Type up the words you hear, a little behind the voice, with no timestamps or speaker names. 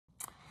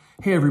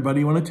Hey everybody,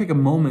 I want to take a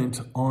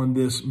moment on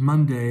this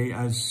Monday,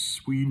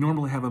 as we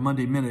normally have a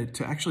Monday Minute,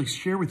 to actually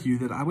share with you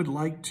that I would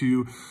like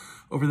to,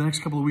 over the next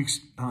couple of weeks,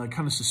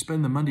 kind of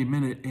suspend the Monday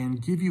Minute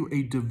and give you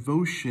a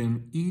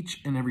devotion each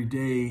and every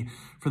day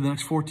for the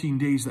next 14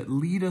 days that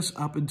lead us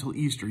up until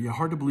Easter. Yeah,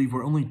 hard to believe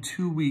we're only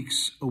 2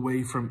 weeks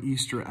away from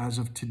Easter as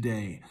of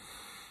today.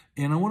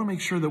 And I want to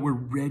make sure that we're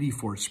ready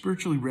for it,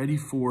 spiritually ready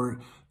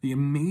for the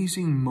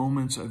amazing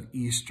moments of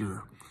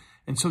Easter.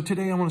 And so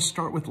today I want to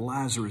start with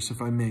Lazarus,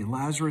 if I may.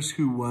 Lazarus,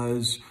 who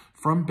was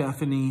from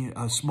Bethany,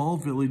 a small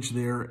village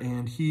there,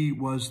 and he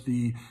was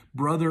the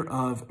brother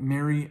of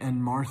Mary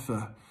and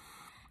Martha.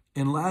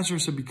 And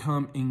Lazarus had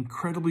become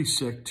incredibly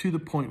sick to the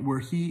point where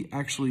he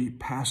actually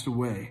passed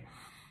away.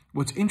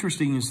 What's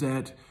interesting is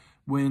that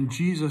when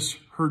Jesus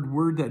heard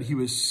word that he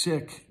was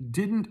sick,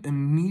 didn't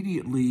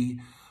immediately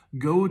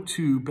go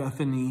to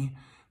Bethany,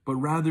 but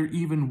rather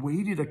even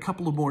waited a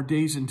couple of more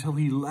days until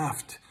he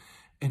left.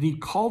 And he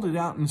called it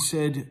out and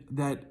said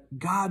that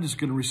God is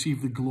going to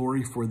receive the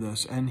glory for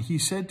this. And he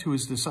said to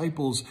his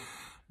disciples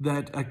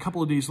that a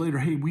couple of days later,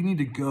 hey, we need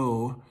to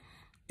go.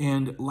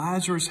 And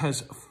Lazarus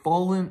has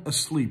fallen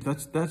asleep.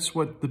 That's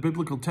what the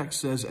biblical text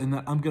says, and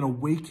that I'm going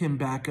to wake him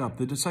back up.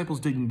 The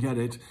disciples didn't get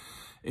it.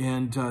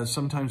 And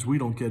sometimes we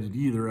don't get it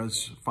either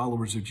as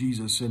followers of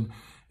Jesus. And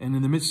in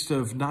the midst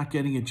of not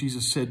getting it,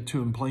 Jesus said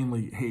to him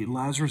plainly, hey,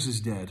 Lazarus is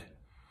dead.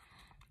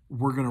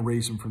 We're going to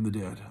raise him from the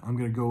dead. I'm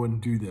going to go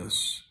and do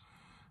this.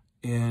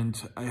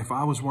 And if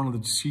I was one of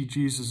the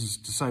Jesus'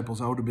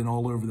 disciples, I would have been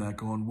all over that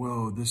going,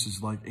 whoa, this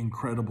is like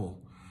incredible.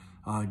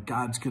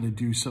 God's going to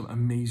do some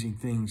amazing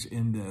things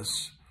in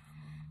this.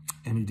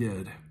 And he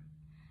did.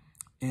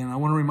 And I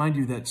want to remind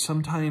you that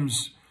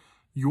sometimes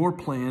your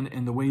plan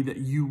and the way that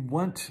you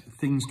want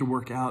things to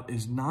work out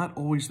is not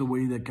always the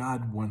way that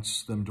God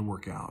wants them to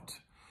work out.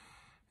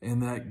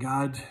 And that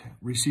God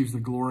receives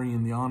the glory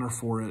and the honor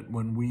for it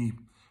when we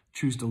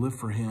choose to live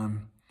for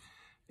him.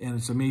 And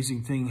it's an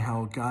amazing thing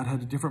how God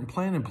had a different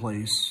plan in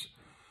place.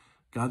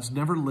 God's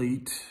never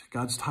late.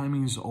 God's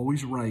timing is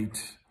always right.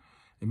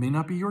 It may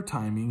not be your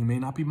timing. It may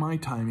not be my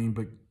timing,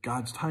 but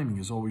God's timing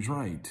is always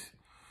right.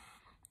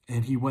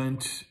 And he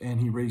went and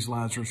he raised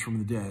Lazarus from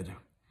the dead.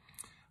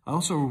 I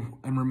also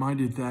am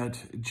reminded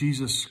that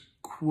Jesus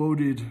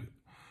quoted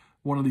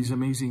one of these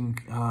amazing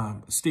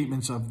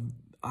statements of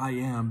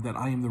that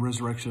I am the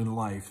resurrection and the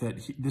life, that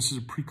this is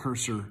a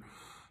precursor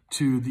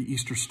to the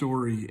Easter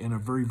story in a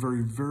very,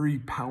 very, very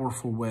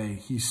powerful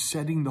way. He's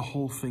setting the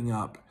whole thing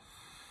up.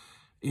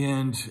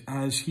 And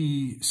as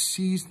he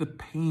sees the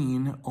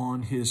pain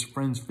on his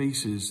friends'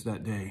 faces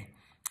that day,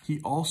 he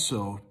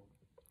also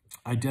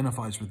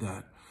identifies with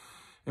that.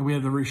 And we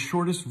have the very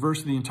shortest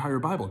verse of the entire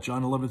Bible,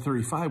 John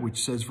 11:35, which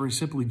says very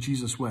simply,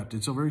 Jesus wept.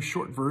 It's a very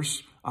short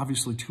verse,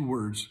 obviously 2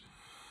 words.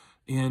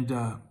 And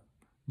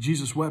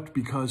Jesus wept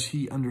because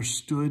he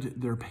understood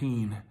their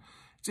pain.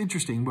 It's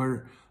interesting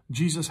where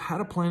Jesus had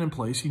a plan in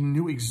place. He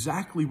knew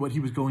exactly what he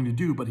was going to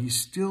do, but he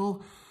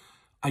still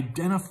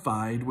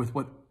identified with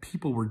what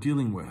people were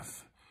dealing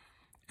with.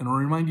 And I'll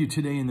remind you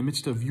today, in the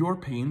midst of your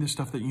pain, the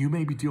stuff that you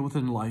may be dealing with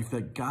in life,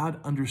 that God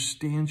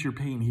understands your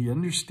pain. He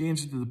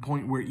understands it to the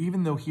point where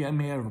even though he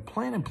may have a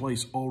plan in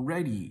place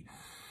already,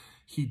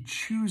 he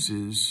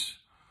chooses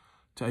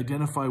to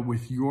identify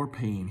with your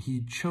pain.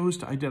 He chose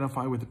to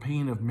identify with the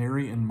pain of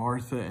Mary and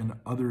Martha and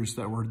others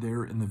that were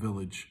there in the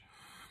village.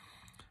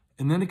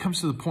 And then it comes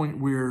to the point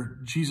where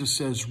Jesus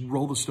says,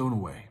 roll the stone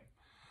away.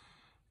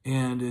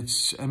 And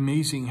it's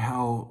amazing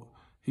how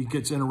he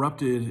gets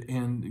interrupted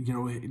and,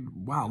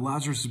 wow,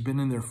 Lazarus has been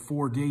in there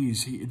 4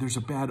 days. There's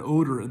a bad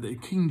odor. The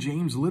King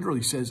James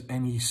literally says,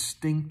 and he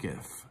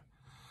stinketh.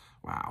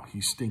 Wow, he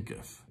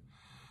stinketh.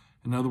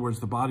 In other words,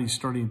 the body's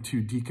starting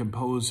to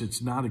decompose.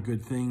 It's not a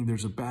good thing.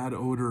 There's a bad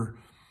odor.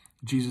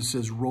 Jesus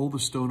says, roll the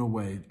stone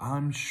away.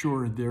 I'm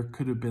sure there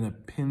could have been a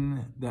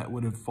pin that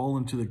would have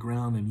fallen to the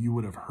ground and you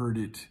would have heard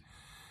it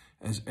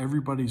as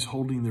everybody's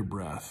holding their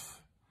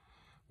breath.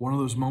 One of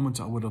those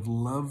moments I would have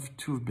loved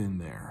to have been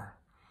there,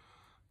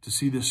 to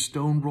see this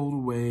stone rolled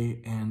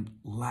away and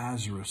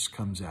Lazarus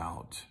comes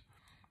out.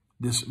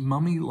 This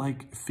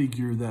mummy-like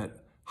figure that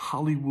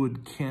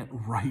Hollywood can't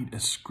write a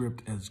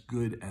script as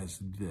good as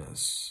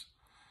this.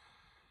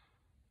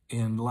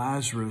 And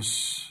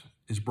Lazarus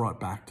is brought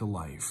back to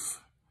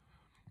life.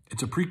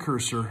 It's a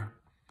precursor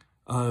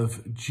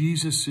of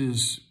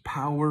Jesus's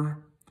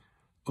power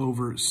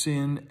over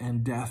sin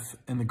and death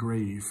and the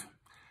grave.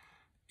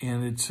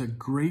 And it's a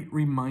great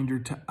reminder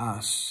to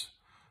us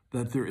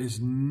that there is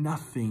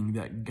nothing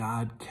that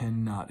God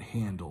cannot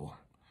handle.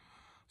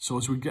 So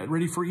as we get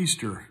ready for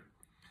Easter,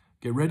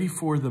 get ready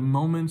for the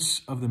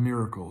moments of the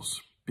miracles,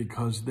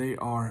 because they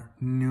are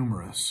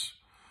numerous.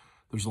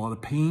 There's a lot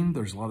of pain,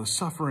 there's a lot of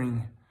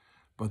suffering,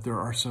 but there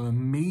are some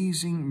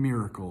amazing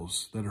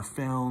miracles that are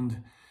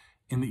found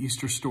in the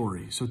Easter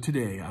story. So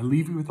today, I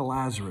leave you with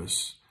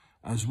Lazarus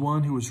as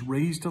one who was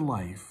raised to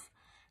life,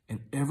 and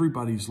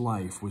everybody's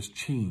life was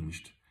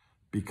changed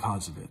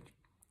because of it.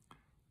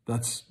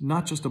 That's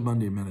not just a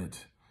Monday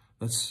Minute.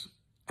 That's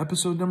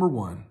episode number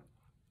 1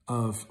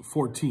 of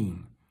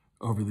 14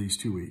 over these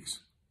 2 weeks.